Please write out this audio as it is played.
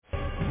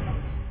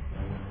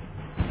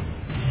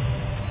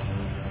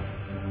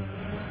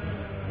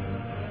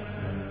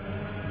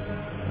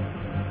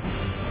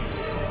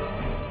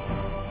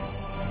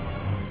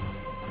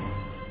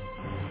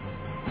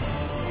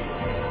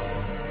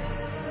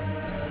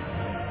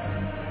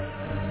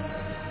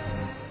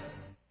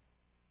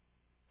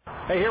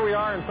Hey, here we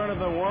are in front of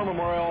the War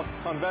Memorial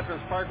on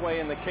Veterans Parkway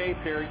in the Cape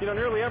here. You know,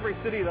 nearly every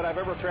city that I've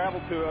ever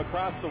traveled to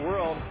across the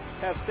world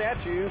has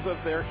statues of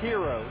their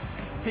heroes.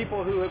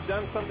 People who have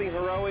done something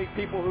heroic,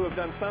 people who have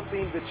done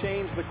something to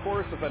change the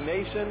course of a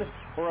nation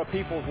or a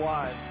people's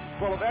lives.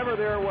 Well, if ever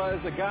there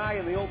was a guy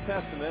in the Old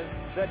Testament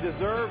that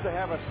deserved to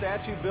have a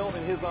statue built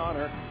in his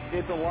honor,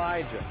 it's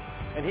Elijah.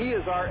 And he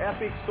is our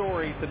epic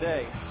story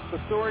today.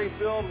 It's a story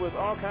filled with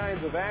all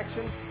kinds of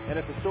action, and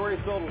it's a story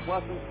filled with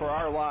lessons for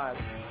our lives.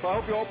 So I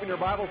hope you open your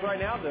Bibles right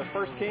now to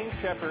 1 Kings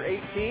chapter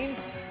 18,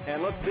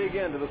 and let's dig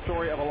into the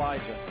story of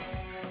Elijah.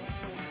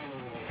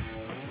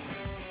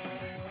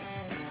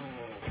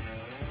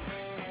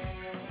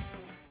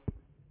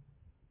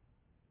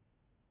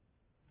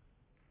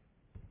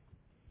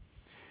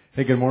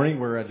 Hey, good morning.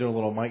 We're doing a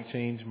little mic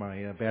change.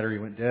 My battery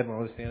went dead while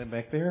I was standing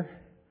back there.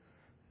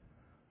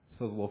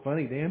 So it's a little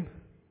funny, Dan.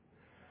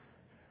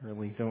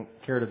 Really don't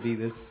care to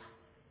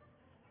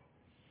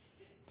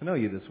know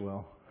you this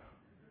well.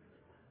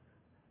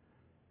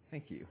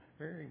 Thank you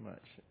very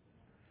much.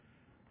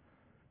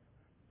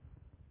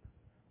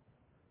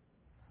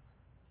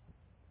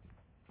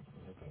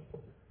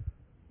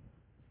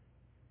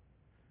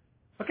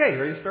 Okay,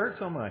 ready to start?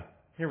 So am I.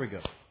 Here we go.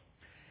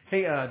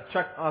 Hey,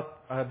 Chuck,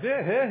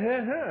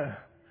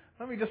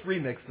 let me just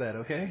remix that,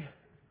 okay?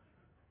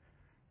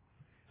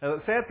 Now,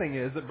 the sad thing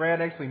is that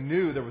Brad actually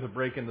knew there was a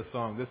break in the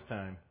song this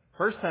time.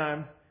 First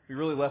time, we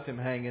really left him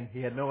hanging.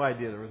 He had no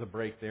idea there was a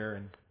break there,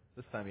 and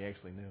this time he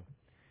actually knew.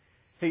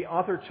 Hey,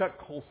 author Chuck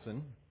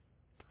Colson,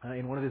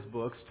 in one of his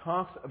books,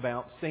 talks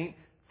about Saint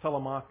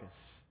Telemachus.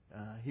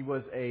 He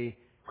was a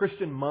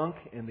Christian monk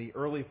in the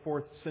early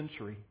 4th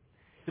century.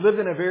 He lived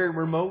in a very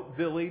remote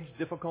village,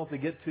 difficult to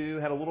get to,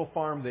 had a little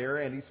farm there,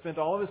 and he spent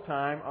all of his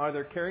time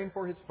either caring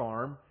for his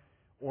farm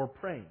or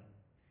praying.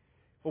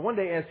 But one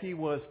day as he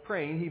was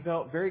praying, he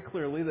felt very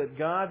clearly that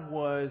God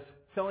was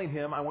telling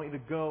him, I want you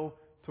to go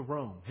to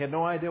Rome. He had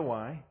no idea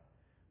why,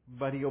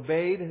 but he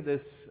obeyed this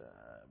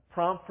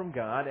prompt from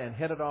God and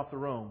headed off to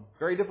Rome.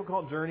 Very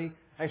difficult journey.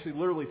 Actually,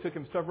 literally took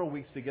him several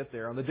weeks to get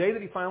there. On the day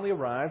that he finally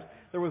arrived,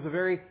 there was a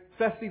very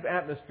festive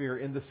atmosphere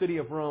in the city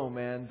of Rome,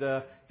 and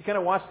he kind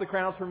of watched the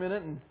crowds for a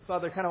minute and saw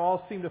they kind of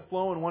all seemed to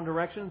flow in one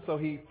direction, so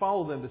he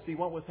followed them to see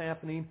what was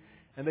happening,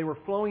 and they were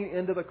flowing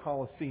into the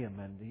Colosseum,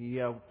 and he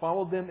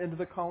followed them into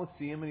the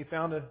Colosseum, and he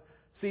found a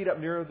seat up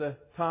near the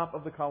top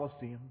of the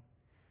Colosseum.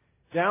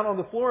 Down on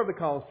the floor of the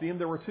Colosseum,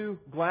 there were two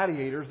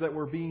gladiators that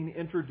were being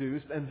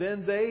introduced, and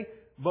then they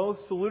both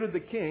saluted the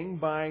king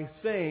by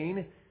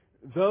saying,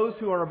 those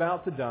who are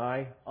about to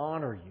die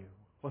honor you.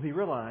 Well, he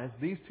realized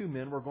these two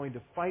men were going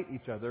to fight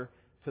each other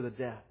to the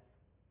death.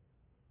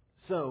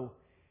 So,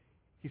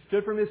 he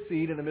stood from his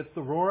seat, and amidst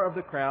the roar of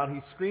the crowd, he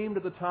screamed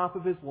at the top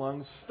of his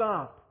lungs,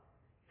 stop,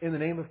 in the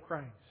name of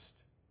Christ.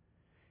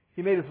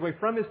 He made his way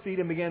from his seat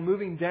and began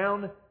moving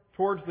down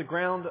towards the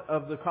ground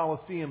of the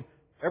Colosseum,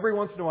 every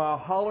once in a while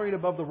hollering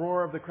above the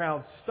roar of the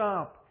crowd,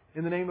 stop,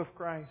 in the name of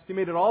Christ. He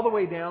made it all the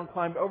way down,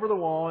 climbed over the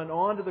wall, and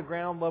onto the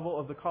ground level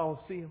of the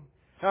Colosseum.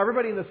 Now,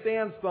 everybody in the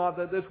stands thought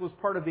that this was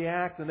part of the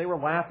act, and they were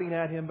laughing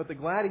at him, but the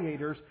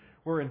gladiators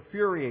were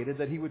infuriated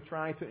that he would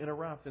try to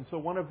interrupt. And so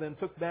one of them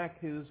took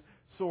back his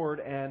sword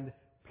and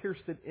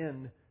pierced it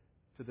in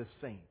to the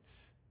saint.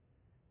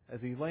 As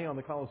he lay on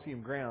the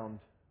Colosseum ground,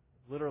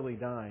 literally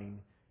dying,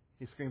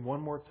 he screamed one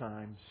more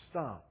time,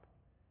 stop,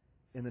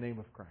 in the name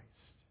of Christ.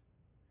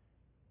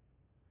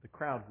 The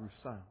crowd grew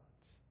silent.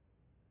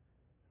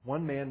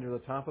 One man near the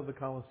top of the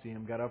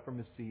Colosseum got up from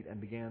his seat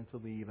and began to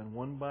leave, and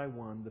one by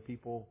one the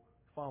people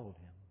followed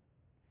him.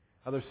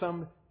 Now there's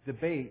some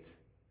debate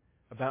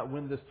about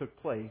when this took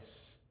place,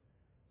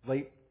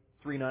 late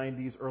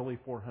 390s, early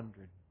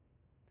 400.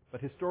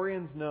 But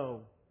historians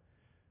know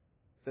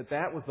that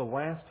that was the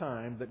last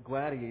time that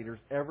gladiators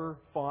ever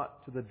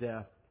fought to the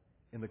death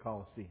in the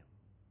Colosseum.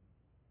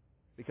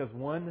 Because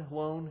one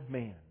lone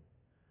man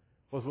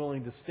was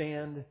willing to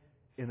stand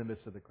in the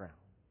midst of the crowd.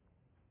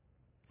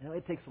 Now,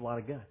 it takes a lot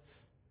of guts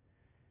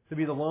to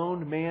be the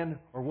lone man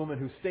or woman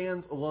who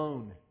stands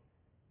alone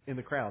in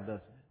the crowd,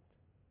 doesn't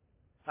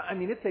it? I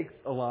mean, it takes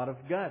a lot of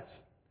guts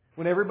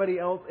when everybody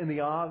else in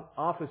the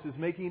office is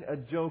making a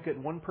joke at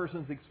one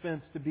person's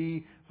expense to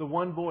be the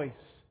one voice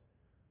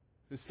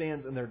who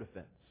stands in their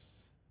defense.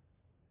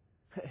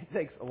 It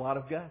takes a lot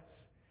of guts.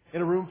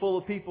 In a room full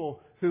of people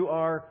who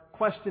are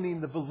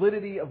questioning the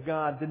validity of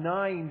God,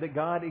 denying that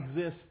God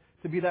exists,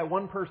 to be that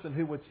one person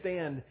who would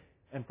stand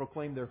and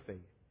proclaim their faith.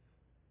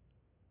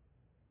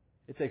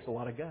 It takes a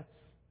lot of guts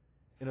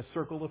in a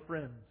circle of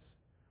friends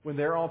when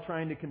they're all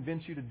trying to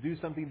convince you to do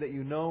something that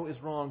you know is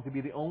wrong, to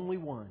be the only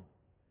one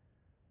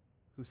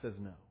who says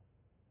no.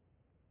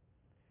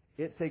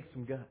 It takes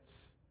some guts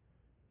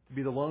to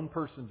be the lone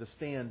person to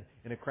stand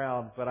in a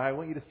crowd, but I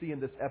want you to see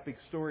in this epic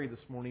story this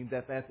morning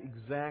that that's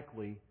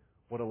exactly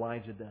what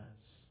Elijah does.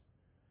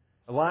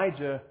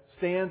 Elijah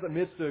stands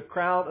amidst a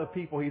crowd of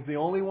people. He's the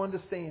only one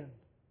to stand,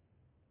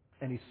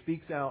 and he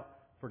speaks out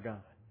for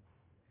God.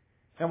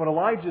 And when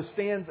Elijah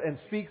stands and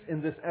speaks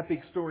in this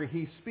epic story,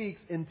 he speaks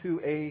into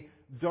a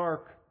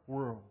dark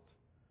world.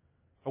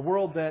 A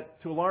world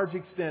that, to a large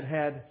extent,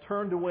 had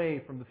turned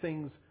away from the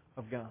things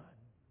of God.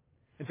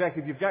 In fact,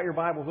 if you've got your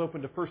Bibles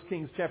open to 1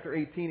 Kings chapter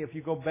 18, if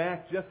you go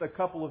back just a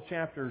couple of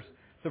chapters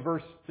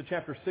to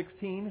chapter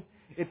 16,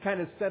 it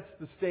kind of sets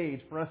the stage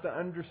for us to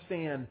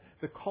understand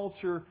the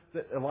culture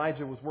that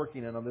Elijah was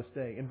working in on this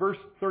day. In verse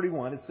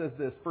 31, it says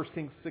this, 1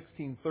 Kings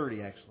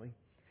 16:30 actually.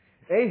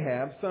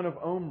 Ahab, son of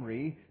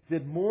Omri,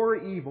 did more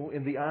evil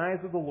in the eyes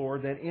of the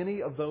Lord than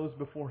any of those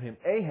before him.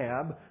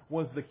 Ahab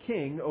was the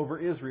king over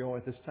Israel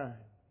at this time.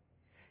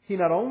 He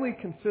not only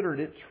considered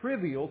it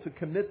trivial to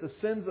commit the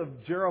sins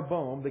of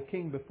Jeroboam, the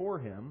king before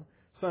him,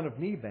 son of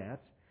Nebat,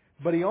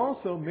 but he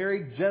also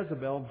married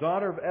Jezebel,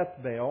 daughter of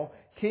Ethbaal,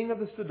 king of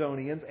the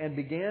Sidonians, and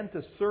began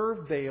to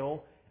serve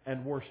Baal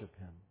and worship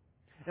him.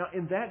 Now,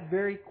 in that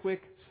very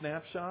quick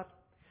snapshot,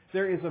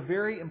 there is a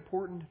very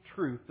important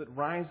truth that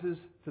rises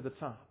to the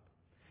top.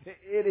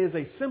 It is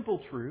a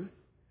simple truth,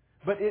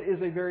 but it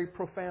is a very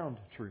profound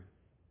truth.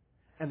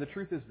 And the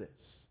truth is this.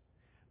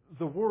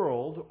 The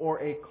world,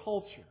 or a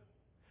culture,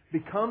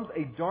 becomes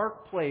a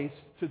dark place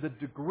to the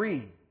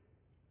degree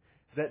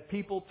that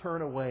people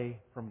turn away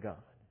from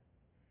God.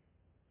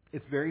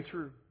 It's very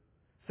true.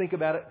 Think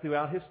about it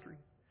throughout history.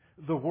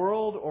 The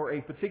world, or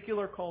a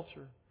particular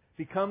culture,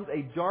 becomes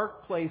a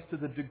dark place to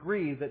the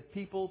degree that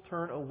people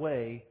turn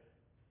away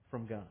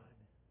from God.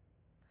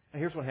 Now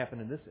here's what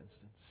happened in this instance.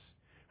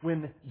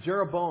 When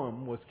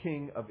Jeroboam was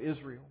king of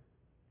Israel,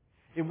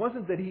 it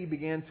wasn't that he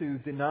began to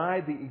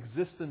deny the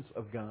existence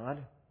of God,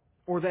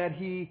 or that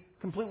he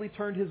completely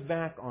turned his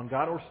back on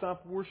God or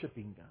stopped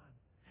worshiping God.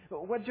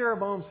 But what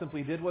Jeroboam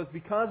simply did was,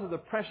 because of the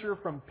pressure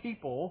from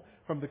people,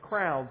 from the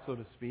crowd, so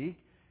to speak,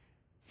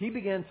 he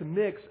began to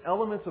mix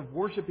elements of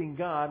worshiping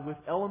God with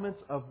elements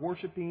of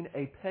worshiping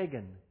a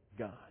pagan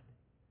God.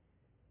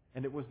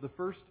 And it was the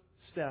first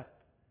step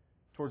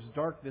towards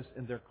darkness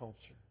in their culture.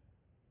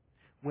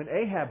 When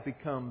Ahab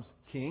becomes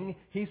king,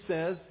 he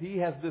says, he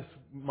has this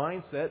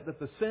mindset that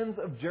the sins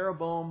of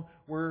Jeroboam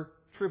were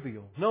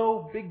trivial.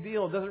 No big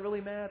deal. It doesn't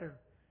really matter.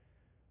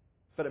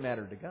 But it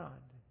mattered to God.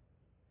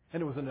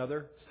 And it was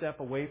another step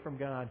away from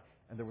God,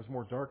 and there was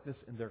more darkness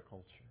in their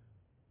culture.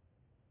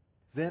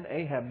 Then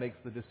Ahab makes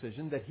the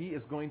decision that he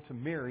is going to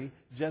marry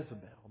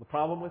Jezebel. The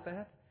problem with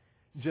that?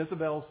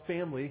 Jezebel's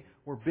family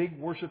were big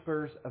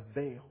worshipers of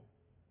Baal.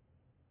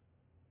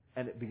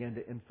 And it began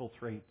to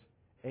infiltrate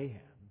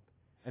Ahab.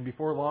 And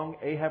before long,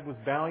 Ahab was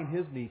bowing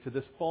his knee to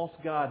this false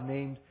god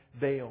named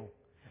Baal.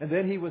 And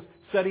then he was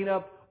setting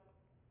up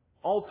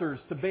altars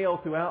to Baal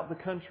throughout the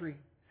country.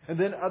 And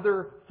then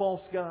other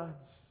false gods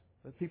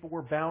that people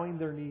were bowing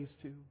their knees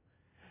to.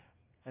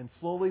 And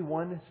slowly,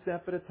 one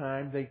step at a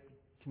time, they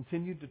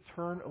continued to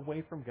turn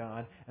away from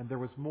God, and there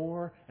was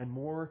more and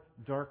more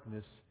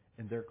darkness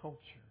in their culture.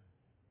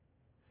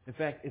 In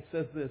fact, it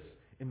says this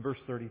in verse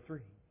 33.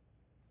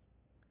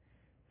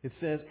 It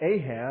says,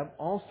 Ahab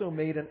also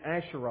made an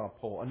Asherah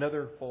pole,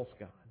 another false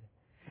god,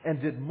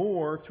 and did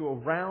more to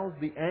arouse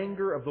the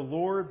anger of the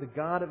Lord, the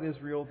God of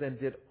Israel, than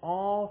did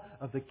all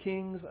of the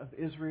kings of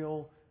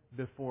Israel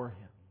before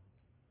him.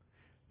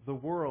 The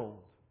world,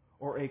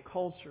 or a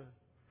culture,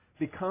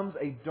 becomes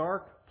a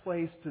dark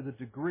place to the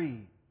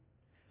degree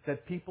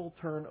that people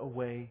turn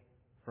away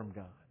from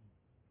God.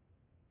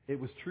 It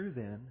was true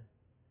then,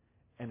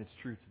 and it's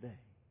true today.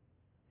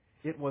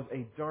 It was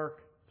a dark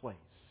place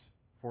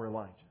for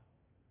Elijah.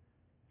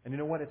 And you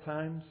know what? At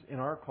times in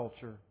our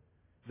culture,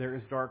 there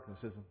is darkness,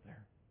 isn't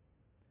there?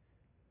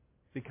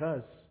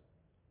 Because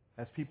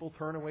as people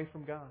turn away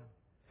from God,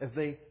 as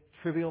they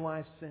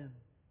trivialize sin,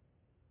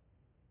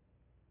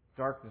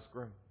 darkness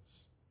grows.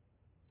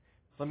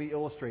 Let me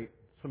illustrate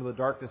some of the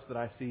darkness that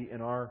I see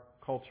in our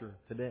culture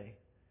today.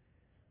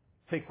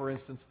 Take, for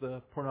instance,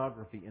 the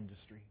pornography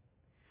industry.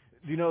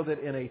 Do you know that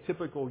in a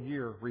typical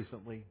year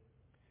recently,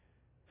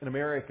 in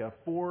America,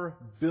 $4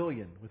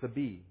 billion, with a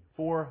B,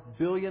 $4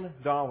 billion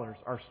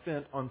are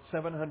spent on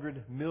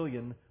 700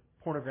 million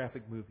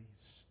pornographic movies.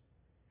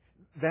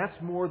 That's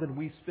more than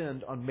we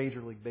spend on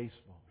Major League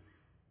Baseball.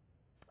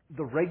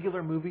 The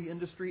regular movie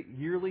industry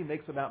yearly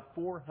makes about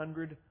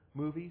 400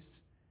 movies.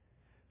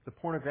 The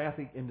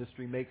pornographic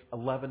industry makes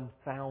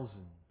 11,000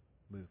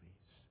 movies.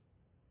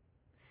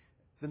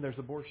 Then there's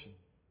abortion,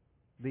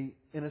 the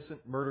innocent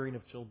murdering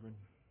of children.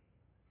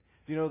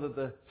 Do you know that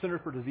the Center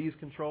for Disease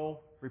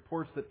Control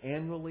reports that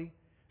annually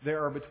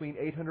there are between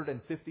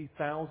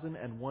 850,000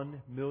 and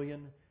 1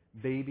 million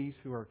babies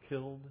who are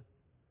killed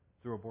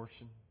through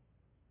abortion?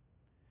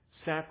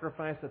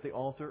 Sacrifice at the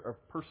altar of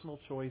personal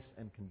choice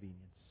and convenience.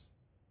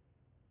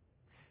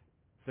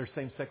 There's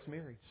same-sex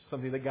marriage,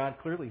 something that God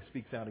clearly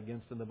speaks out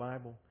against in the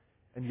Bible.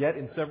 And yet,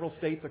 in several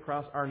states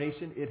across our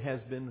nation, it has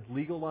been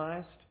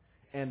legalized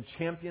and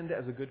championed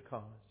as a good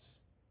cause.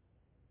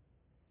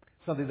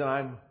 Something that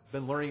I've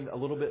been learning a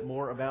little bit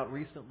more about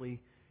recently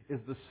is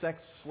the sex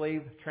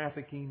slave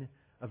trafficking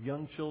of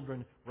young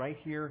children right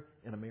here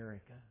in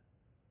America.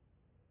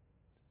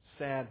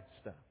 Sad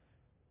stuff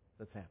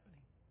that's happening.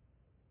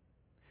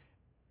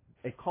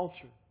 A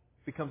culture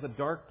becomes a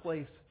dark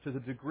place to the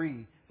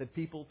degree that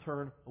people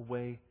turn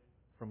away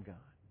from God.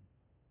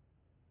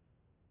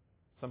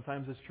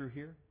 Sometimes it's true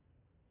here.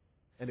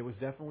 And it was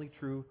definitely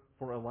true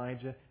for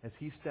Elijah as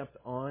he stepped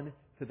on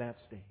to that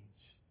stage.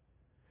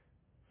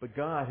 But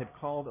God had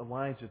called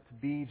Elijah to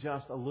be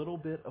just a little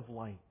bit of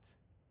light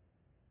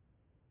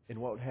in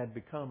what had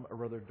become a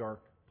rather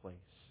dark place.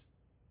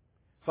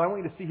 So I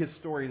want you to see his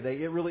story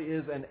today. It really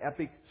is an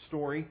epic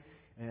story.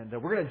 And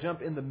we're going to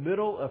jump in the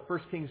middle of 1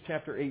 Kings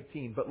chapter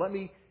 18. But let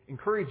me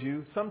encourage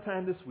you,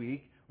 sometime this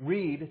week,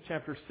 read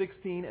chapter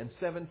 16 and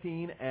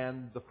 17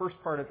 and the first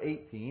part of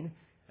 18.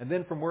 And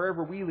then from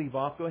wherever we leave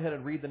off, go ahead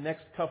and read the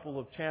next couple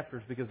of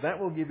chapters, because that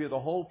will give you the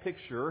whole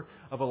picture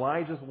of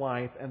Elijah's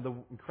life and the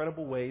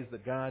incredible ways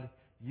that God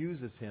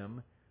uses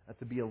him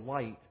to be a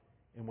light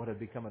in what had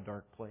become a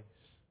dark place.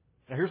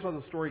 Now here's how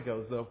the story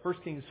goes, though. 1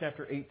 Kings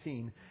chapter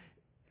 18,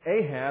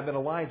 Ahab and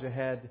Elijah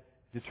had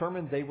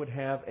determined they would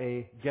have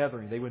a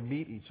gathering. They would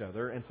meet each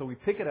other. And so we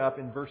pick it up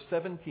in verse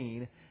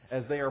 17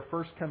 as they are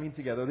first coming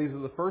together. These are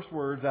the first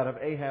words out of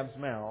Ahab's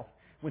mouth.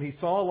 When he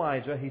saw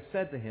Elijah, he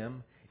said to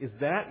him, "Is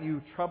that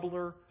you,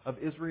 troubler of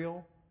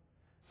Israel?"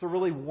 It's a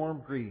really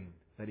warm greeting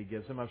that he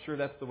gives him. I'm sure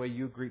that's the way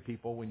you greet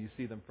people when you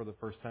see them for the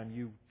first time.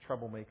 "You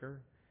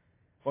troublemaker."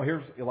 Well,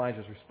 here's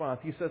Elijah's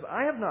response. He says,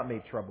 "I have not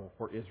made trouble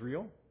for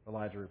Israel,"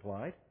 Elijah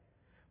replied,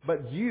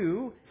 "but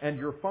you and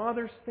your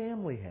father's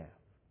family have.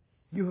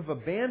 You have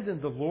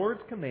abandoned the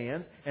Lord's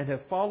commands and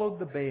have followed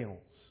the Baals."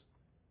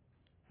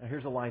 Now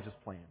here's Elijah's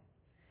plan.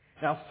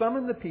 "Now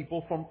summon the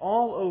people from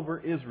all over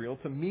Israel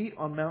to meet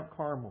on Mount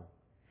Carmel,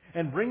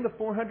 and bring the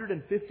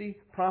 450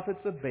 prophets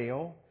of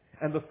Baal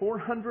and the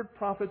 400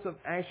 prophets of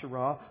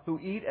Asherah who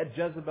eat at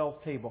Jezebel's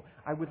table."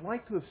 I would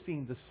like to have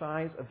seen the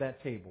size of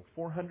that table.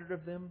 400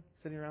 of them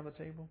sitting around the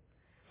table.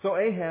 So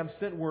Ahab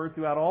sent word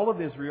throughout all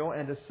of Israel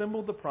and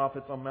assembled the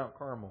prophets on Mount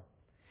Carmel.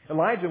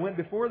 Elijah went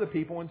before the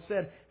people and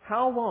said,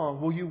 "How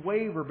long will you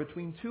waver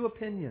between two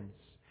opinions?"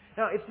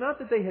 Now, it's not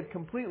that they had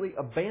completely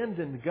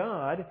abandoned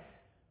God,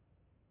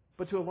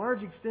 but to a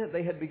large extent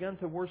they had begun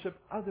to worship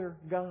other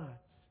gods.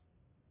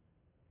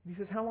 He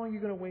says, how long are you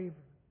going to waver?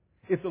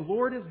 If the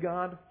Lord is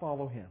God,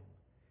 follow Him.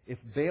 If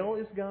Baal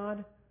is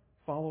God,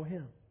 follow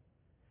him.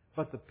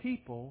 But the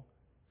people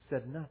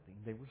said nothing.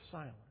 They were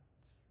silent.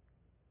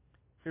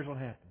 Here's what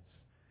happens.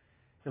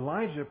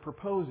 Elijah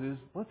proposes,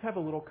 let's have a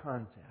little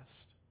contest.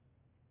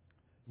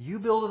 You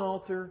build an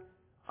altar,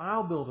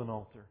 I'll build an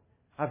altar.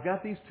 I've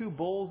got these two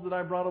bulls that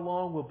I brought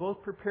along. We'll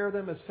both prepare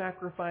them as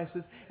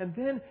sacrifices. And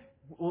then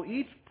we'll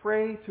each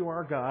pray to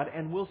our God,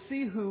 and we'll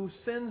see who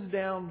sends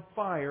down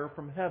fire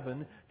from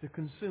heaven to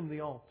consume the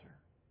altar.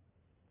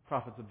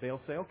 Prophets of Baal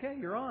say, okay,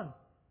 you're on.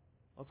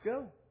 Let's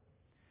go.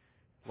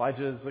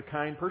 Elijah is a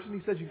kind person.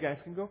 He says, you guys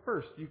can go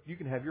first. You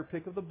can have your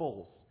pick of the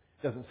bulls.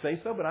 Doesn't say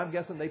so, but I'm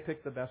guessing they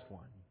picked the best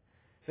one.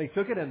 They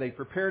took it and they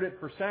prepared it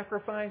for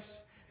sacrifice.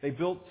 They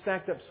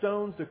stacked up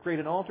stones to create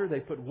an altar.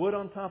 They put wood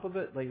on top of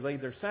it. They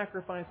laid their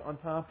sacrifice on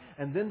top.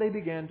 And then they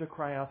began to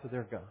cry out to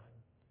their God.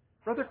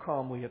 Rather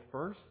calmly at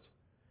first.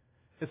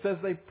 It says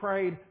they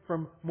prayed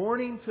from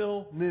morning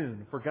till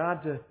noon for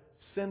God to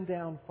send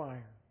down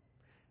fire.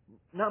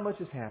 Not much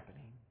is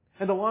happening.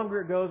 And the longer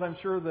it goes, I'm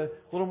sure the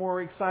little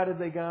more excited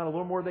they got, a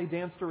little more they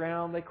danced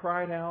around, they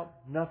cried out.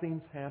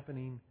 Nothing's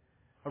happening.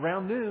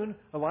 Around noon,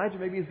 Elijah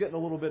maybe is getting a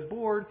little bit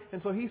bored,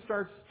 and so he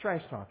starts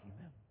trash talking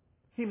them.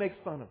 He makes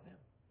fun of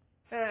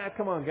them.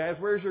 Come on, guys,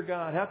 where's your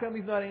God? How come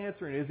He's not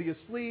answering? Is He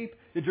asleep?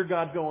 Did your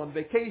God go on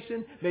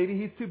vacation? Maybe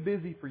He's too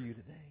busy for you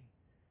today.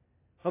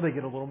 Well, they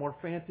get a little more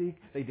frantic.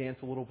 They dance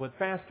a little bit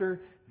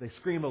faster. They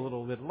scream a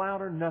little bit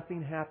louder.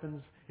 Nothing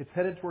happens. It's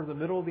headed toward the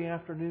middle of the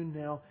afternoon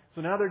now.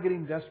 So now they're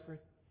getting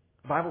desperate.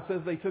 The Bible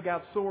says they took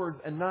out swords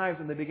and knives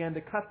and they began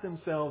to cut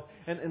themselves.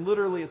 And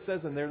literally it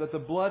says in there that the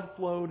blood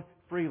flowed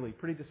freely.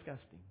 Pretty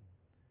disgusting.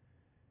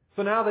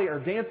 So now they are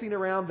dancing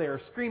around. They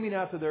are screaming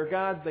out to their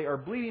gods. They are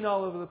bleeding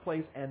all over the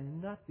place.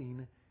 And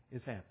nothing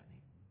is happening.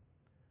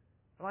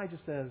 Elijah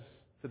says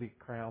to the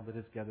crowd that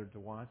is gathered to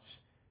watch,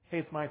 hey,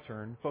 it's my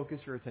turn. Focus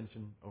your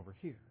attention over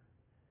here.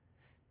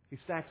 He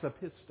stacks up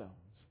his stones.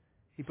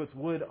 He puts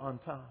wood on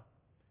top.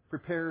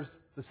 Prepares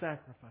the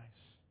sacrifice.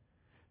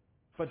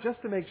 But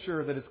just to make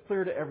sure that it's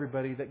clear to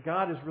everybody that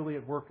God is really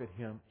at work at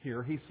him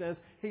here, he says,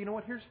 hey, you know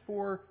what? Here's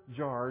 4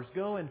 jars.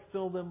 Go and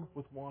fill them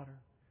with water.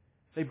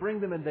 They bring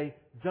them and they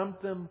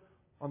dump them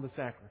on the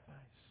sacrifice.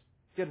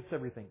 Gets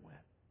everything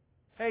wet.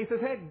 Hey, he says,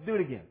 hey, do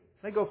it again.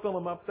 They go fill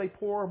them up. They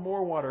pour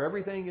more water.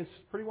 Everything is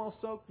pretty well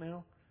soaked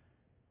now.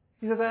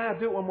 He says,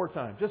 do it one more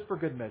time, just for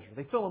good measure.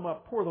 They fill them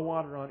up, pour the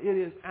water on. It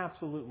is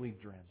absolutely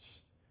drenched.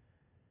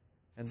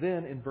 And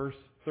then in verse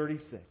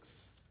 36,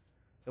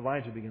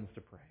 Elijah begins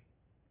to pray.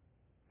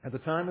 At the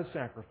time of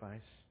sacrifice,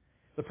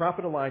 the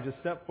prophet Elijah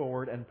stepped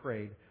forward and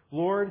prayed,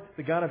 Lord,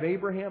 the God of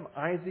Abraham,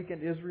 Isaac,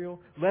 and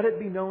Israel, let it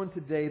be known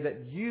today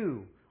that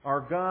you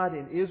are God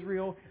in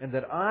Israel and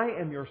that I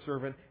am your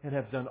servant and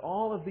have done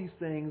all of these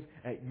things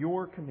at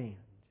your command.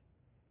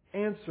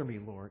 Answer me,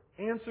 Lord.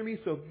 Answer me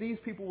so these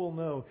people will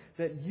know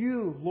that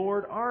you,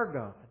 Lord, are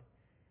God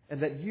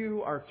and that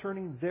you are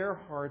turning their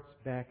hearts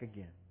back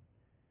again.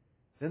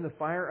 Then the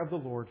fire of the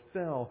Lord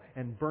fell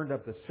and burned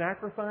up the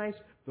sacrifice,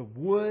 the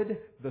wood,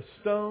 the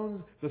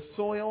stones, the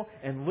soil,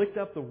 and licked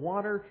up the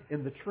water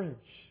in the trench.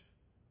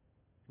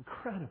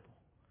 Incredible.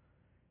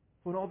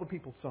 When all the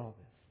people saw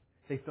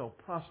this, they fell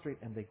prostrate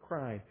and they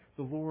cried,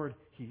 "The Lord,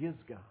 He is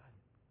God.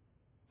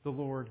 The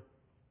Lord,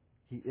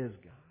 He is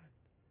God."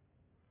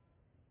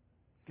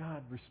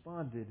 God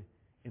responded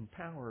in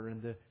power,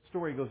 and the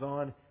story goes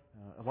on.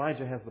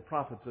 Elijah has the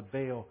prophets of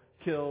Baal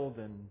killed,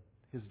 and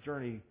his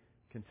journey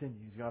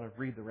continues. You ought to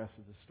read the rest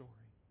of the story.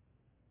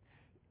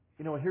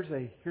 You know what?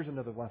 Here's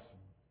another lesson.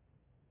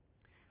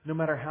 No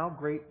matter how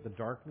great the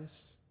darkness,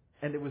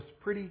 and it was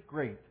pretty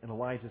great in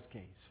Elijah's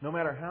case, no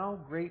matter how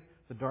great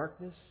the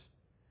darkness,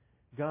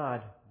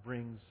 God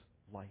brings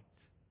light.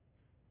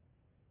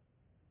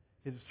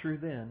 It is true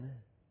then,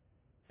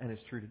 and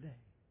it's true today.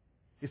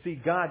 You see,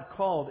 God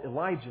called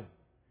Elijah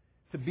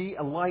to be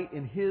a light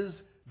in his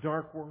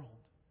dark world.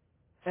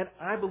 And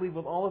I believe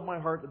with all of my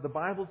heart that the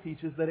Bible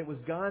teaches that it was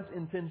God's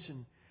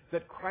intention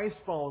that Christ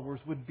followers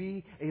would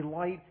be a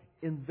light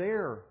in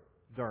their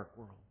dark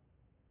world.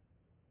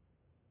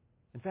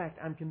 In fact,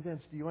 I'm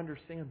convinced, do you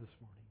understand this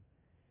morning,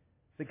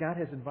 that God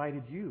has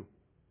invited you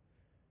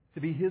to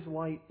be His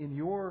light in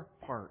your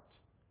part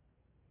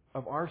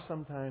of our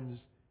sometimes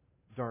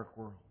dark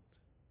world.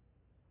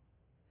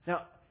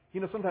 Now,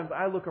 sometimes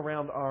I look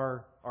around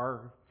our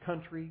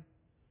country,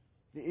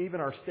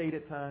 even our state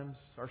at times,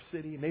 our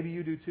city, maybe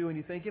you do too, and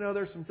you think,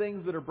 there's some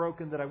things that are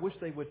broken that I wish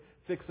they would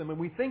fix them. And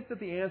we think that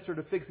the answer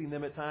to fixing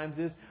them at times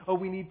is,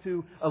 we need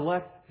to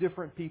elect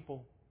different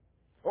people.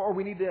 Or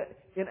we need to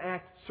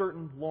enact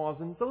certain laws,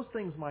 and those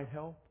things might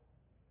help.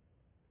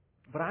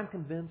 But I'm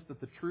convinced that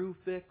the true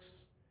fix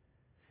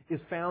is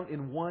found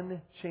in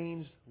one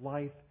changed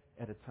life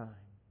at a time.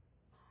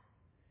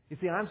 You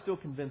see, I'm still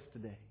convinced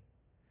today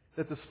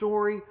that the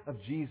story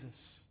of Jesus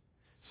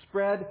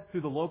spread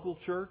through the local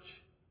church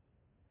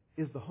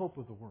is the hope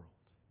of the world.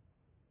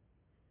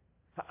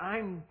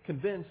 I'm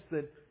convinced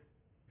that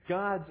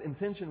God's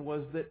intention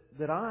was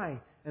that I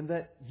and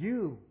that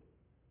you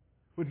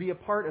would be a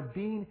part of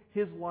being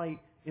His light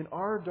in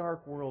our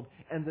dark world,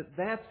 and that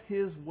that's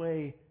His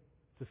way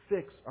to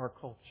fix our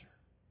culture.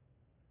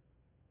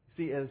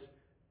 See, as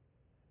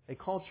a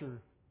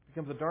culture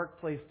becomes a dark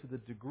place to the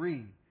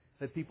degree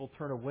that people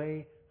turn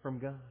away from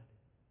God.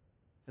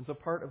 And so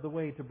part of the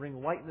way to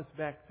bring lightness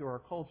back to our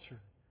culture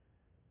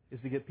is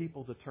to get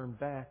people to turn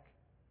back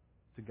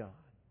to God.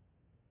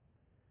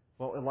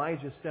 Well,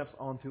 Elijah steps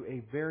onto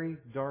a very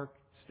dark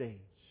stage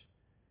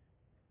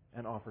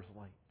and offers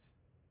light.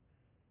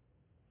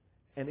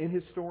 And in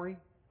his story,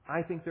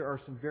 I think there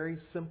are some very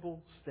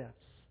simple steps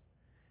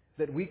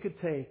that we could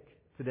take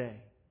today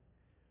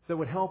that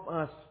would help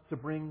us to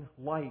bring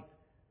light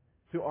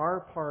to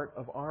our part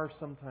of our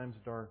sometimes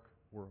dark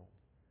world.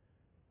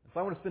 So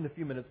I want to spend a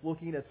few minutes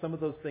looking at some of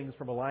those things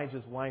from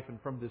Elijah's life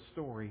and from this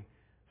story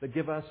that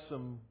give us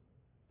some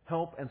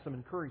help and some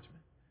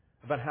encouragement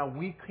about how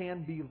we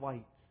can be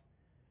light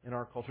in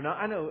our culture. Now,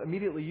 I know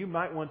immediately you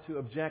might want to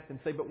object and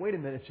say, but wait a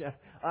minute, Jeff,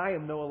 I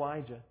am no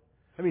Elijah.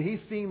 I mean, he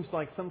seems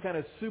like some kind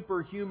of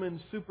superhuman,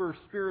 super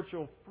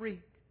spiritual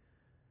freak.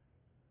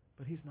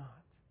 But he's not.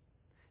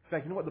 In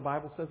fact, you know what the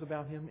Bible says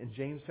about him in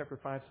James chapter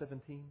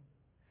 5:17?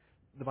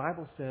 The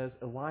Bible says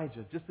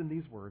Elijah, just in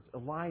these words,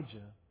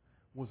 Elijah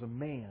was a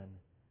man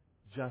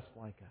just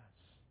like us.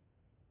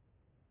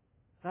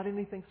 Not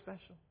anything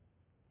special.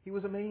 He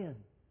was a man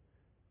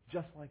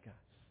just like us.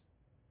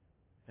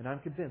 And I'm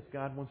convinced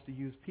God wants to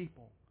use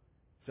people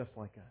just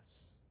like us.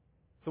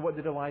 So what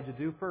did Elijah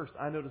do? First,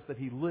 I noticed that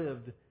he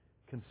lived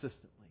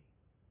consistently.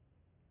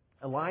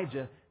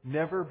 Elijah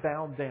never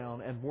bowed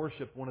down and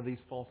worshiped one of these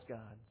false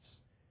gods.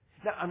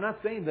 Now, I'm not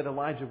saying that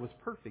Elijah was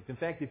perfect. In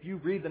fact, if you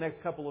read the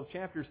next couple of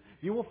chapters,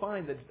 you will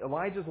find that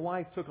Elijah's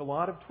life took a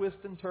lot of twists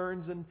and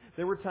turns, and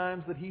there were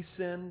times that he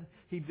sinned.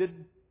 He did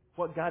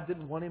what God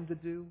didn't want him to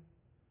do.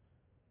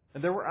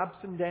 And there were ups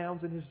and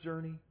downs in his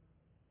journey.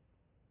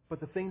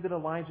 But the thing that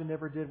Elijah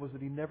never did was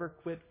that he never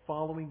quit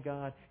following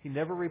God. He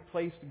never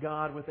replaced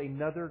God with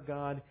another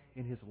God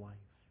in his life.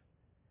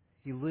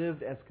 He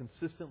lived as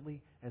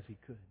consistently as he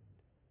could.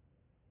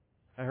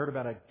 I heard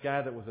about a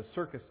guy that was a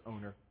circus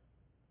owner.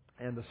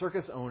 And the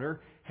circus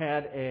owner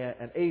had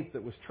an ape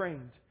that was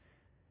trained.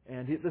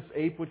 And this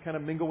ape would kind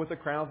of mingle with the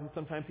crowds, and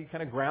sometimes he'd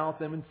kind of growl at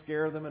them and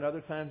scare them, and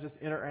other times just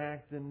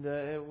interact, and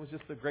it was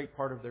just a great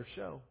part of their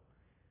show.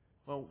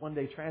 Well, one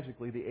day,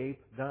 tragically, the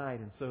ape died,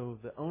 and so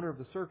the owner of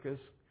the circus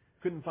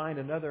couldn't find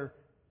another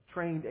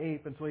trained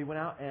ape, and so he went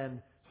out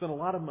and spent a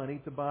lot of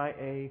money to buy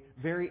a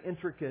very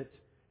intricate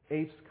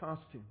ape's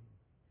costume.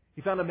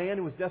 He found a man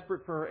who was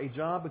desperate for a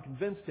job and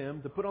convinced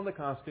him to put on the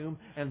costume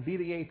and be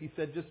the ape. He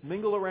said, just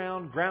mingle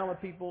around, growl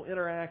at people,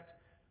 interact.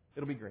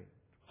 It'll be great.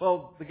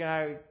 Well, the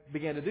guy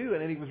began to do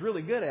it, and he was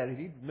really good at it.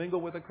 He'd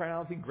mingle with the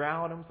crowds. He'd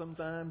growl at them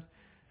sometimes,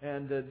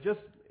 and just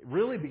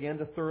really began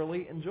to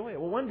thoroughly enjoy it.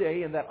 Well, one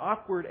day, in that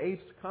awkward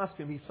ape's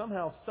costume, he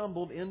somehow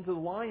stumbled into the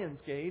lion's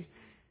cage.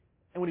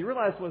 And when he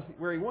realized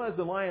where he was,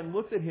 the lion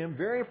looked at him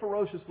very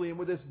ferociously and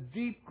with this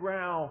deep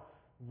growl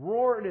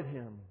roared at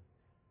him.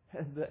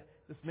 And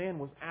the This man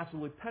was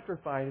absolutely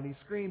petrified, and he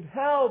screamed,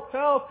 "Help!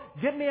 Help!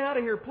 Get me out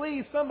of here!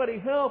 Please, somebody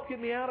help! Get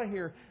me out of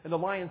here!" And the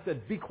lion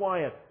said, "Be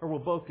quiet, or we'll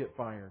both get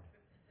fired."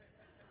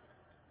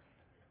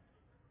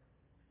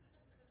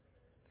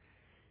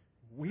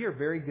 We are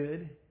very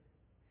good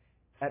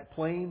at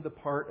playing the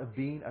part of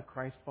being a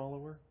Christ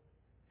follower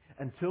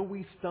until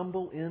we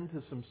stumble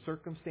into some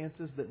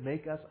circumstances that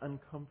make us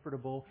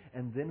uncomfortable,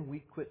 and then we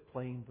quit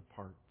playing the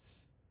parts.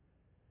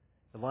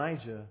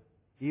 Elijah,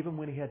 even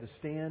when he had to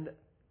stand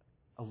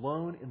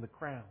alone in the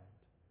crowd,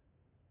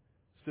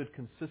 stood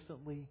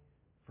consistently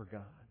for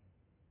God.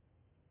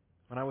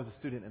 When I was a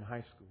student in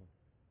high school,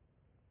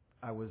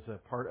 I was a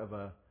part of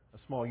a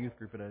small youth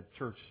group at a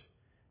church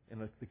in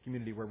the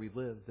community where we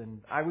lived.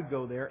 And I would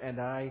go there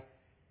and I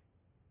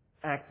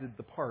acted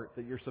the part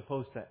that you're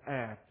supposed to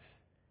act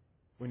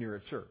when you're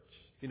at church.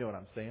 You know what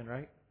I'm saying,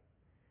 right?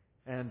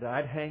 And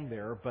I'd hang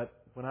there,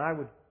 but when I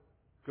would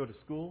go to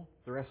school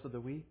the rest of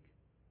the week,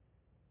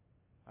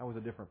 I was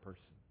a different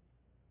person.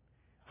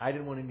 I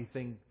didn't want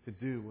anything to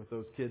do with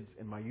those kids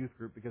in my youth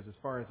group because as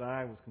far as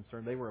I was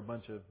concerned, they were a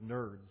bunch of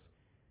nerds.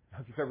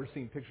 If you've ever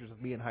seen pictures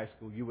of me in high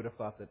school, you would have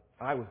thought that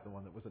I was the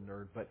one that was a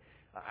nerd. But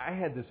I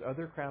had this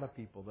other crowd of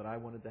people that I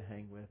wanted to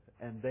hang with,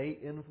 and they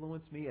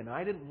influenced me, and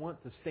I didn't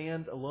want to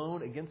stand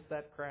alone against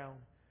that crowd.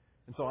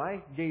 And so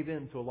I gave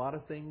in to a lot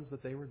of things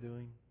that they were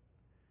doing.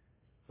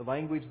 The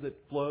language that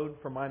flowed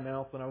from my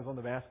mouth when I was on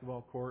the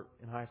basketball court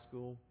in high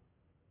school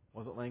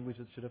wasn't language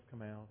that should have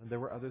come out. And there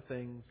were other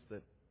things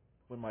that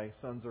when my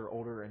sons are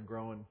older and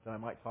grown that I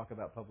might talk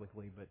about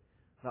publicly, but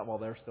not while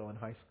they're still in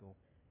high school.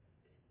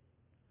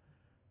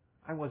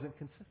 I wasn't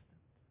consistent.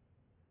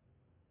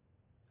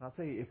 And I'll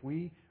tell you, if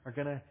we are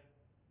going to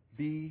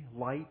be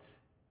light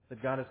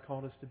that God has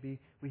called us to be,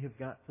 we have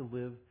got to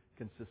live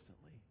consistently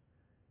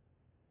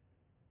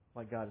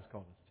like God has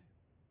called us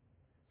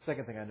to.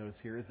 Second thing I notice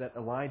here is that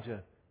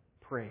Elijah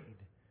prayed.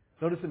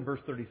 Notice in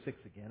verse 36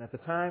 again, at the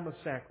time of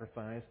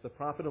sacrifice, the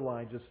prophet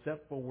Elijah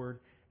stepped forward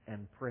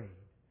and prayed.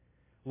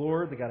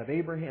 Lord, the God of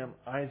Abraham,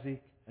 Isaac,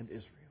 and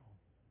Israel.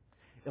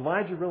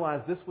 Elijah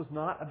realized this was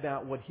not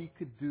about what he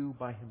could do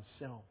by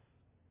himself.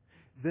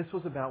 This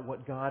was about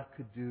what God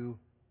could do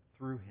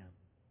through him.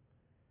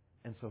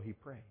 And so he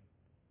prayed.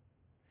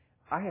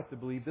 I have to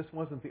believe this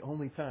wasn't the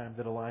only time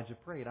that Elijah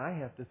prayed. I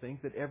have to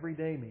think that every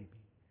day maybe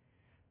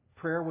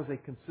prayer was a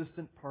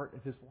consistent part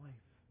of his life.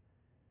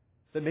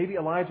 That maybe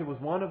Elijah was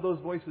one of those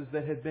voices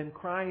that had been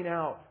crying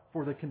out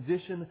for the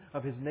condition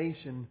of his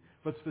nation,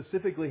 but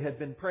specifically had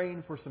been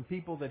praying for some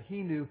people that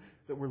he knew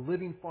that were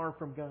living far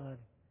from God.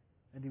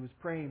 And he was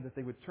praying that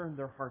they would turn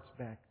their hearts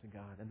back to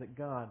God and that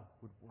God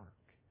would work.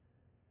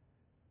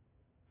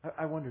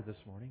 I wonder this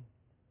morning,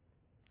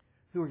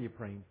 who are you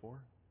praying for?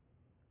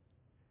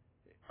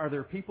 Are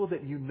there people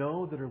that you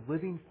know that are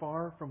living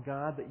far from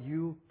God that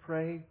you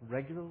pray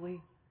regularly?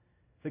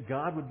 That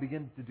God would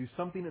begin to do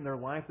something in their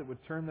life that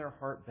would turn their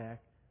heart back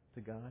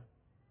to God?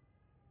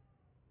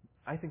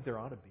 I think there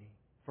ought to be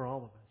for all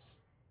of us.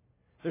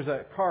 There's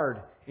a card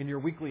in your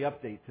weekly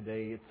update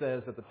today. It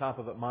says at the top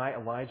of it, My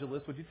Elijah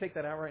List. Would you take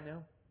that out right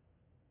now?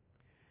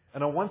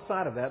 And on one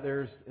side of that,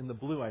 there's, in the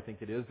blue I think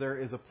it is, there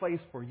is a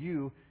place for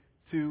you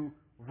to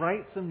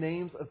write some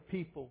names of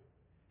people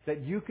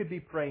that you could be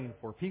praying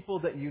for. People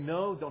that you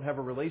know don't have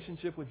a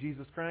relationship with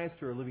Jesus Christ,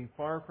 who are living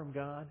far from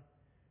God.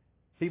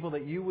 People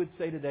that you would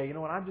say today, you know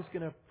what, I'm just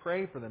going to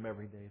pray for them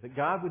every day. That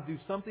God would do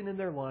something in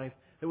their life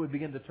that would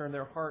begin to turn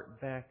their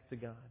heart back to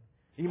God.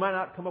 You might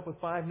not come up with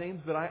 5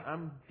 names, but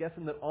I'm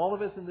guessing that all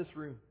of us in this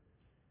room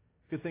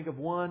could think of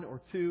 1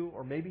 or 2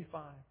 or maybe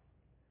 5.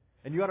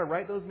 And you ought to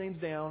write those names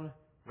down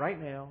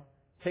right now.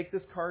 Take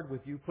this card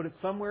with you. Put it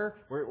somewhere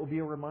where it will be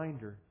a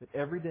reminder that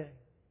every day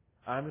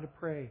I'm going to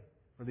pray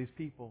for these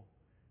people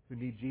who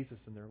need Jesus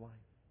in their life.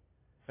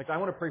 In fact, I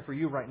want to pray for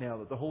you right now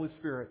that the Holy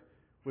Spirit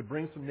would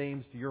bring some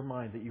names to your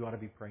mind that you ought to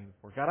be praying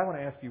for. God, I want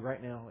to ask you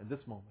right now in this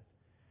moment,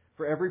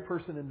 for every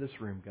person in this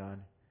room, God,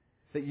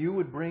 that you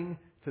would bring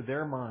to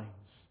their minds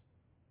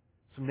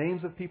some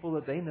names of people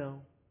that they know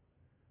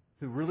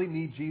who really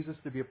need Jesus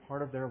to be a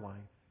part of their life.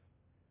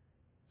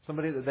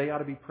 Somebody that they ought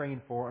to be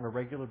praying for on a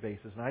regular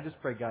basis. And I just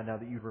pray, God, now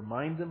that you'd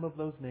remind them of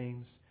those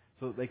names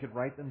so that they could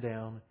write them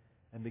down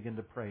and begin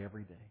to pray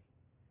every day.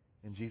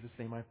 In Jesus'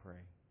 name I pray.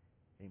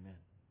 Amen.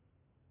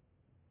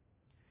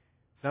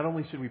 Not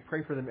only should we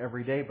pray for them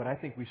every day, but I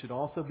think we should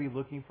also be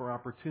looking for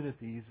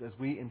opportunities as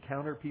we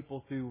encounter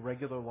people through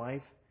regular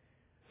life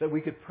that we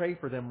could pray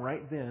for them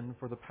right then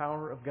for the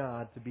power of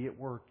God to be at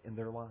work in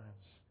their lives.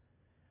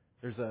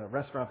 There's a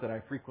restaurant that I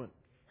frequent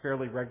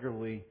fairly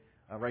regularly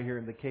right here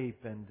in the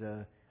Cape,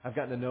 and I've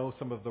gotten to know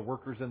some of the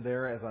workers in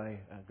there as I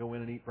go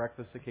in and eat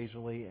breakfast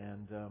occasionally,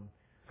 and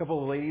a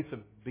couple of ladies have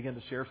begun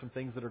to share some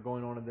things that are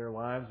going on in their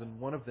lives, and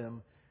one of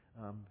them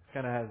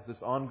kind of has this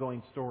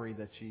ongoing story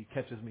that she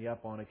catches me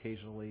up on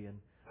occasionally. And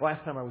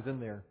last time I was in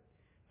there,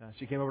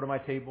 she came over to my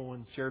table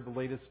and shared the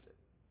latest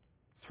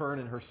turn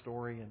in her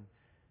story, and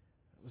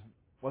it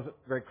wasn't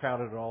very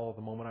crowded at all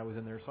the moment I was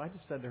in there. So I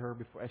just said to her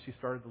before, as she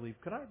started to leave,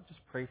 could I just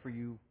pray for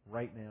you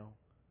right now?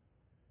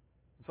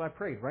 And so I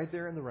prayed right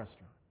there in the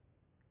restaurant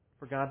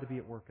for God to be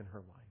at work in her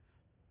life.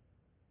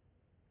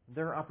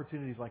 There are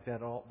opportunities like that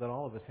that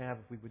all of us have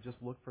if we would just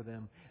look for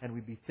them and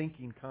we'd be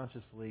thinking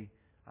consciously,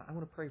 I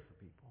want to pray for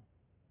people.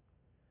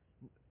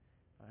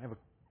 I have a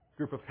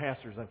group of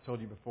pastors, I've told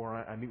you before,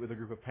 I meet with a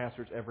group of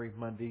pastors every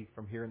Monday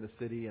from here in the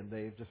city, and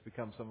they've just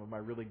become some of my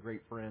really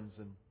great friends.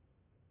 And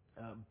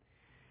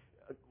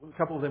a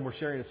couple of them were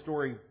sharing a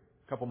story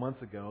a couple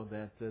months ago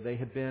that they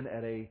had been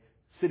at a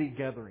city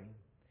gathering.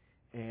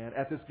 And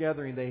at this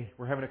gathering, they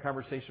were having a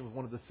conversation with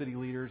one of the city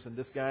leaders, and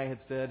this guy had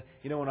said,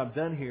 when I'm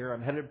done here,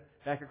 I'm headed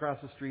back across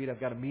the street. I've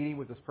got a meeting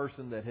with this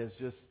person that has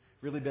just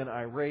really been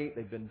irate.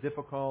 They've been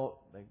difficult.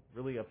 They're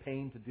really a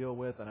pain to deal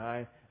with, and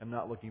I am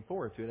not looking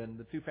forward to it. And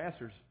the two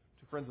pastors,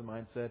 two friends of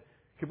mine, said,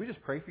 could we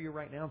just pray for you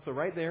right now? And so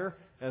right there,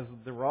 as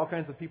there were all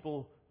kinds of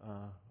people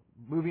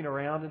moving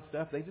around and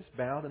stuff, they just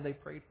bowed and they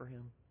prayed for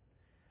him.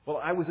 Well,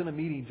 I was in a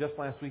meeting just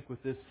last week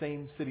with this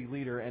same city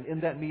leader, and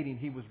in that meeting,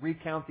 he was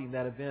recounting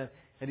that event.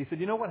 And he said,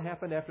 you know what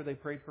happened after they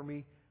prayed for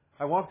me?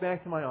 I walked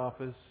back to my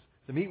office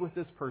to meet with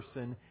this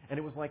person, and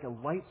it was like a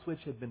light switch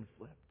had been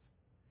flipped.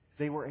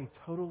 They were a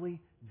totally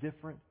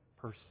different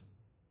person.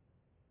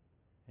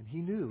 And he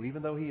knew,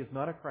 even though he is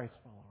not a Christ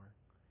follower,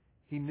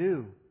 he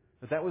knew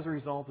that that was a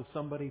result of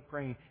somebody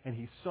praying, and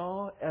he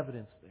saw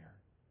evidence there,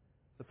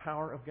 the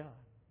power of God.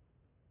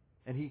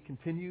 And he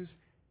continues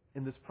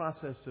in this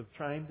process of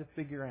trying to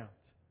figure out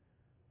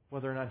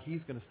whether or not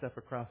he's going to step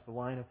across the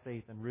line of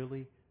faith and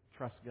really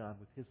trust God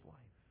with his life.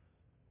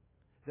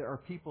 There are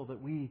people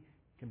that we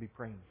can be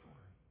praying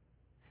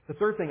for. The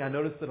third thing I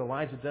noticed that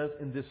Elijah does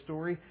in this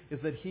story is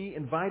that he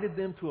invited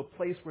them to a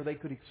place where they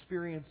could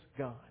experience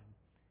God.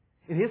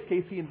 In his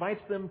case, he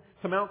invites them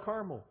to Mount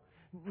Carmel.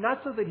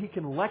 Not so that he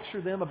can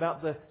lecture them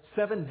about the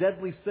 7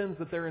 deadly sins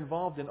that they're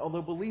involved in,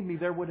 although believe me,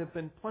 there would have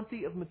been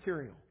plenty of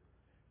material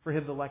for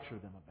him to lecture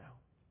them about.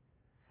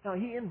 Now,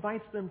 he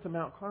invites them to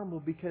Mount Carmel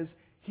because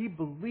he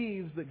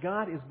believes that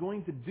God is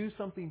going to do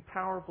something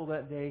powerful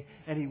that day,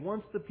 and he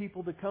wants the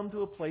people to come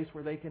to a place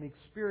where they can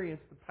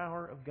experience the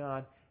power of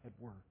God at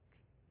work.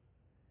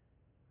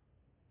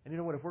 And you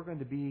know what? If we're going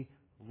to be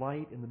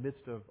light in the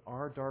midst of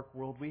our dark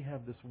world, we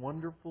have this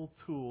wonderful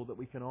tool that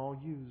we can all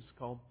use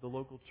called the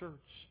local church.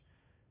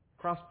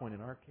 Crosspoint in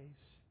our case.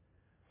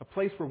 A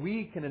place where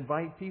we can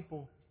invite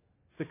people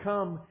to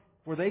come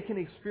where they can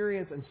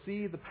experience and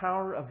see the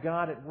power of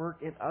God at work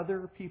in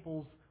other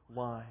people's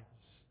lives.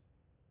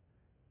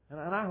 And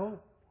I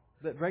hope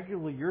that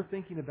regularly you're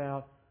thinking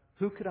about,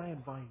 who could I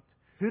invite?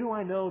 Who do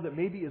I know that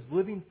maybe is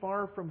living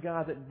far from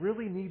God, that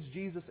really needs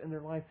Jesus in their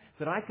life,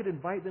 that I could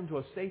invite them to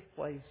a safe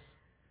place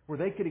where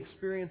they could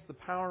experience the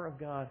power of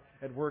God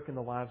at work in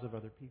the lives of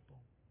other people.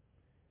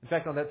 In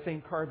fact, on that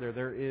same card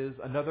there is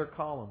another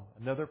column,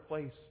 another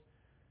place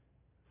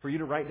for you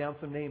to write down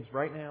some names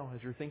right now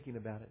as you're thinking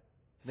about it.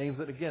 Names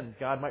that, again,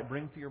 God might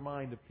bring to your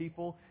mind of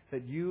people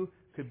that you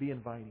could be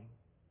inviting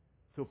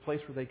to a place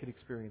where they could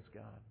experience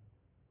God.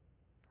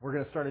 We're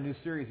going to start a new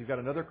series. You've got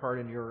another card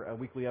in your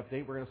weekly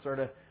update. We're going to start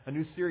a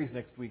new series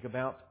next week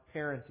about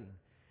parenting.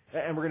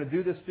 And we're going to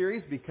do this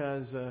series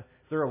because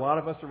there are a lot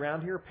of us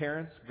around here,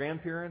 parents,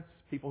 grandparents,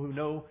 people who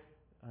know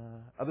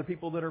other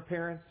people that are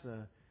parents,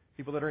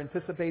 people that are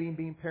anticipating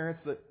being parents,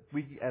 that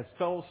we, as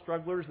fellow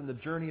strugglers in the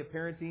journey of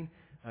parenting,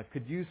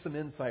 could use some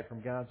insight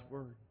from God's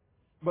Word.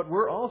 But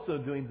we're also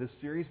doing this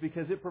series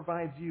because it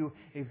provides you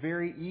a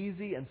very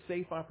easy and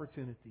safe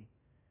opportunity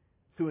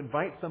to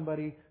invite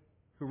somebody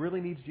who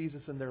really needs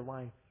Jesus in their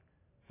life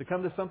to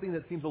come to something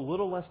that seems a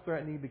little less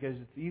threatening, because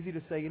it's easy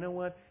to say, you know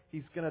what,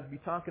 he's going to be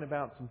talking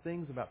about some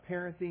things about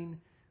parenting.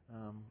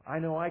 I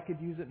know I could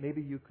use it.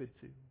 Maybe you could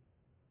too.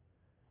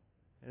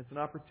 And it's an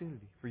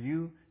opportunity for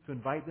you to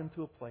invite them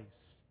to a place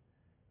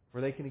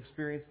where they can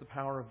experience the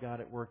power of God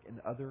at work in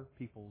other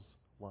people's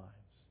lives.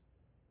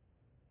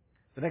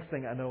 The next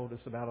thing I notice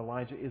about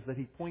Elijah is that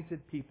he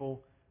pointed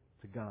people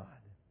to God.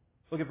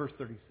 Look at verse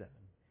 37.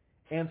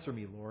 Answer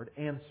me, Lord,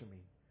 answer me,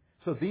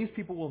 so these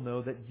people will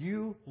know that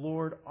you,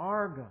 Lord,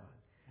 are God,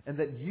 and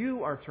that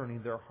you are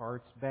turning their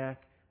hearts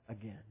back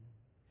again.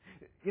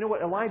 You know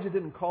what? Elijah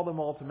didn't call them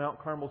all to Mount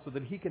Carmel so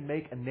that he could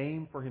make a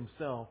name for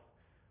himself,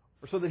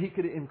 or so that he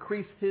could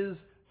increase his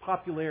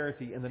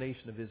popularity in the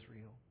nation of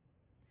Israel.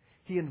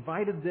 He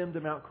invited them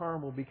to Mount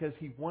Carmel because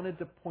he wanted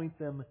to point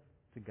them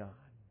to God.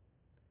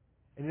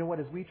 And you know what?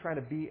 As we try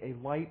to be a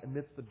light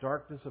amidst the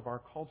darkness of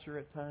our culture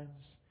at times,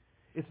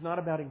 it's not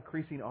about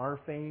increasing our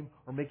fame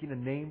or making a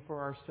name for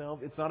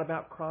ourselves. It's not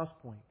about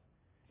Crosspoint,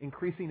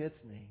 increasing its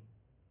name.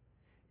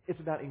 It's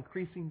about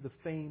increasing the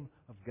fame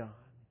of God.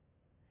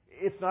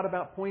 It's not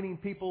about pointing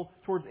people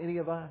towards any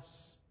of us.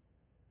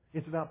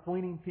 It's about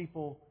pointing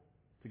people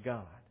to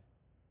God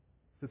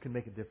who can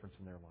make a difference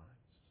in their lives.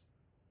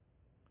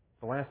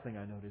 The last thing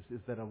I notice is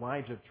that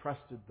Elijah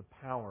trusted the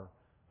power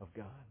of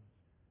God.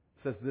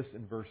 It says this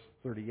in verse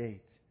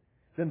 38.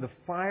 Then the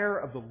fire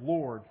of the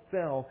Lord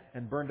fell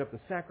and burned up the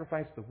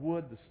sacrifice, the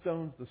wood, the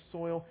stones, the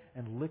soil,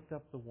 and licked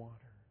up the water.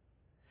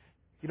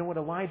 You know what?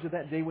 Elijah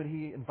that day when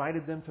he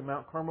invited them to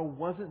Mount Carmel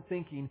wasn't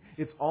thinking,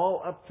 it's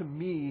all up to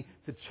me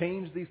to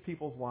change these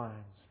people's lives.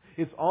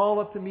 It's all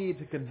up to me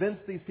to convince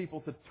these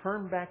people to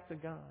turn back to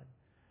God.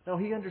 No,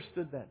 he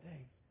understood that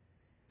day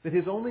that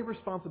his only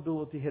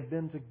responsibility had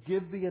been to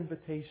give the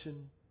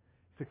invitation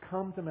to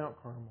come to Mount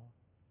Carmel.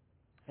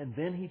 And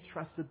then he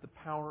trusted the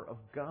power of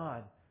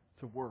God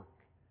to work.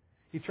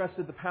 He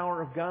trusted the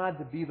power of God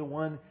to be the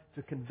one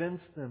to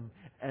convince them.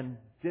 And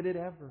did it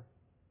ever?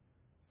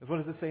 Because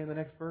what does it say in the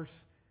next verse?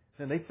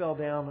 Then they fell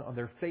down on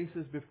their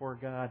faces before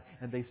God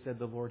and they said,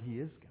 "The Lord, He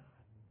is God."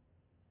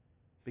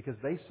 Because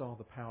they saw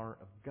the power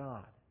of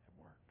God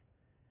at work.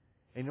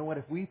 And you know what?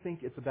 If we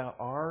think it's about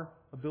our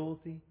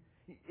ability,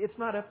 it's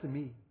not up to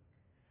me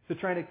to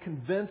try to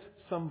convince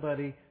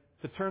somebody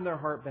to turn their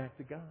heart back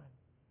to God.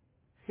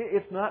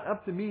 It's not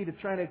up to me to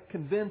try to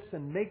convince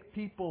and make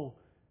people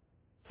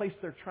place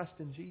their trust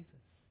in Jesus.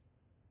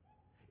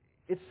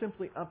 It's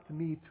simply up to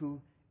me to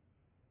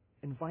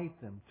invite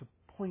them, to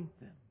point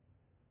them,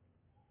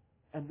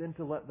 and then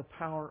to let the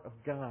power of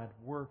God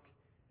work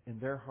in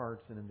their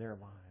hearts and in their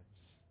lives.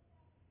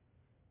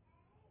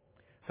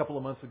 A couple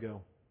of months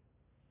ago,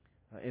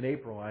 in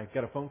April, I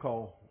got a phone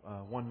call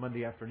one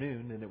Monday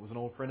afternoon, and it was an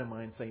old friend of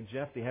mine saying,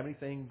 "Jeff, do you have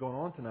anything going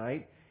on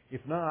tonight?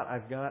 If not,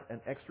 I've got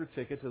an extra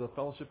ticket to the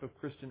Fellowship of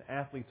Christian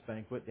Athletes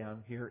banquet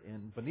down here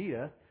in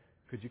Bonita.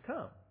 Could you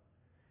come?"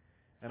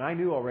 And I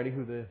knew already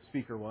who the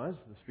speaker was.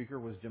 The speaker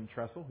was Jim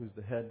Tressel, who's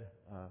the head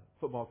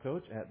football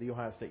coach at The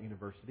Ohio State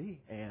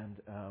University.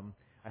 And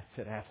I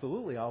said,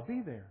 "Absolutely, I'll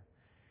be there."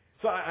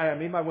 So I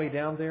made my way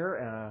down there.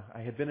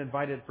 I had been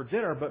invited for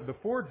dinner, but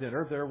before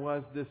dinner there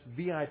was this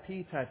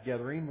VIP type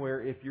gathering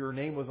where if your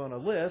name was on a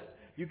list,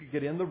 you could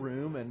get in the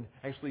room and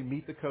actually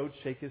meet the coach,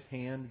 shake his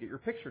hand, get your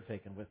picture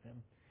taken with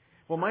him.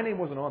 Well, my name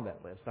wasn't on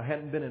that list. I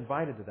hadn't been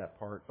invited to that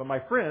part, but my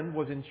friend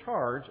was in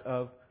charge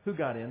of who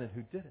got in and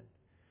who didn't.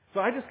 So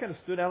I just kind of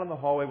stood out in the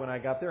hallway when I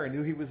got there. I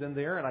knew he was in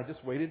there, and I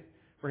just waited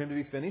for him to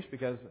be finished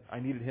because I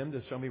needed him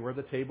to show me where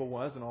the table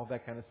was and all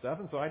that kind of stuff.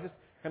 And so I just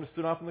kind of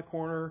stood off in the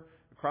corner,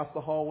 across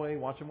the hallway,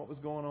 watching what was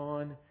going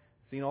on,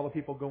 seeing all the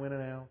people go in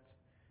and out.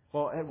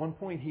 Well, at one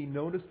point he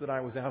noticed that I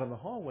was out in the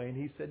hallway, and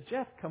he said,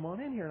 "Jeff, come on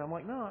in here." And I'm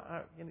like, "No,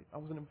 I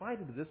wasn't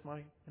invited to this.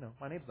 My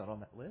name's not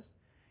on that list."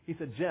 He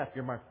said, "Jeff,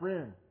 you're my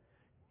friend.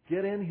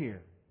 Get in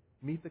here.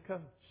 Meet the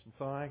coach." And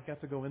so I got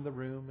to go in the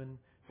room and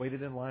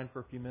waited in line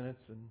for a few minutes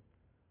and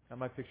got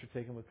my picture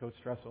taken with Coach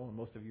Stressel. And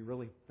most of you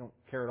really don't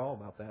care at all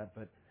about that,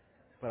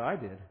 but I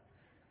did.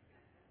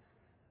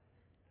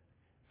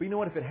 But you know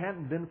what? If it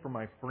hadn't been for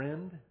my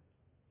friend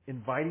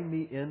inviting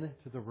me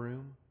into the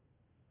room,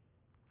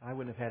 I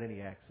wouldn't have had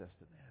any access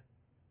to that.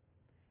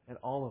 And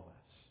all of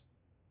us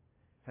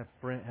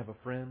have a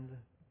friend,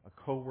 a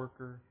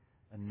coworker,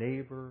 a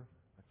neighbor,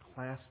 a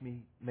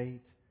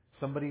classmate,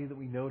 somebody that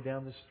we know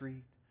down the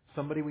street,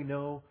 somebody we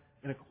know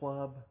in a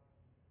club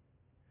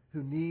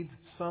who needs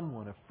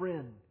someone, a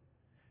friend,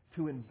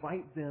 to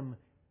invite them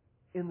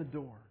in the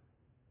door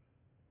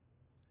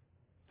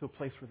to a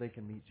place where they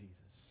can meet Jesus.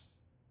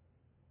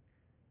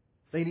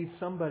 They need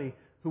somebody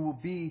who will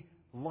be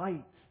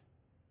light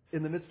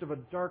in the midst of a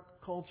dark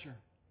culture,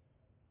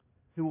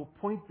 who will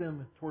point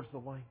them towards the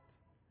light,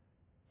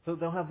 so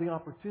they'll have the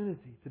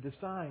opportunity to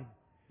decide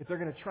if they're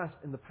going to trust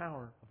in the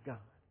power of God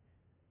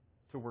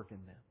to work in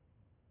them.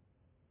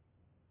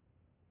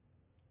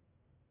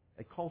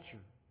 A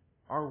culture,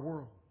 our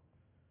world,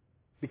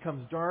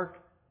 becomes dark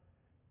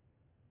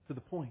to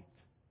the point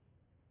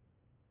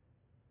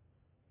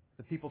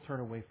that people turn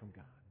away from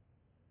God.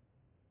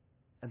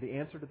 And the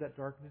answer to that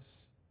darkness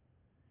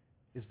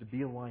is to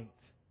be a light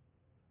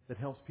that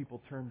helps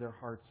people turn their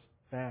hearts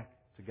back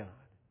to God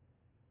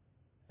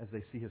as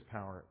they see His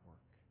power at work.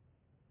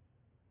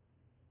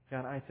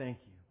 God, I thank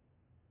you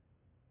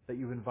that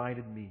you've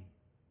invited me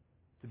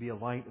to be a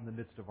light in the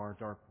midst of our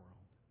dark world.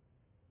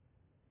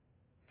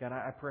 God,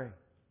 I pray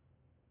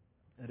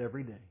that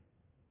every day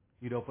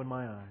you'd open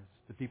my eyes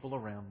to people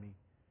around me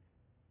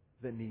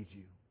that need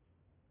you.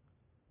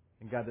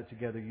 And God, that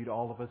together you'd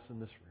all of us in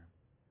this room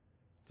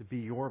to be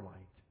your light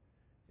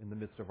in the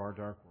midst of our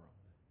dark world.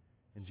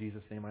 In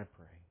Jesus' name I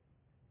pray.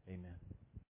 Amen.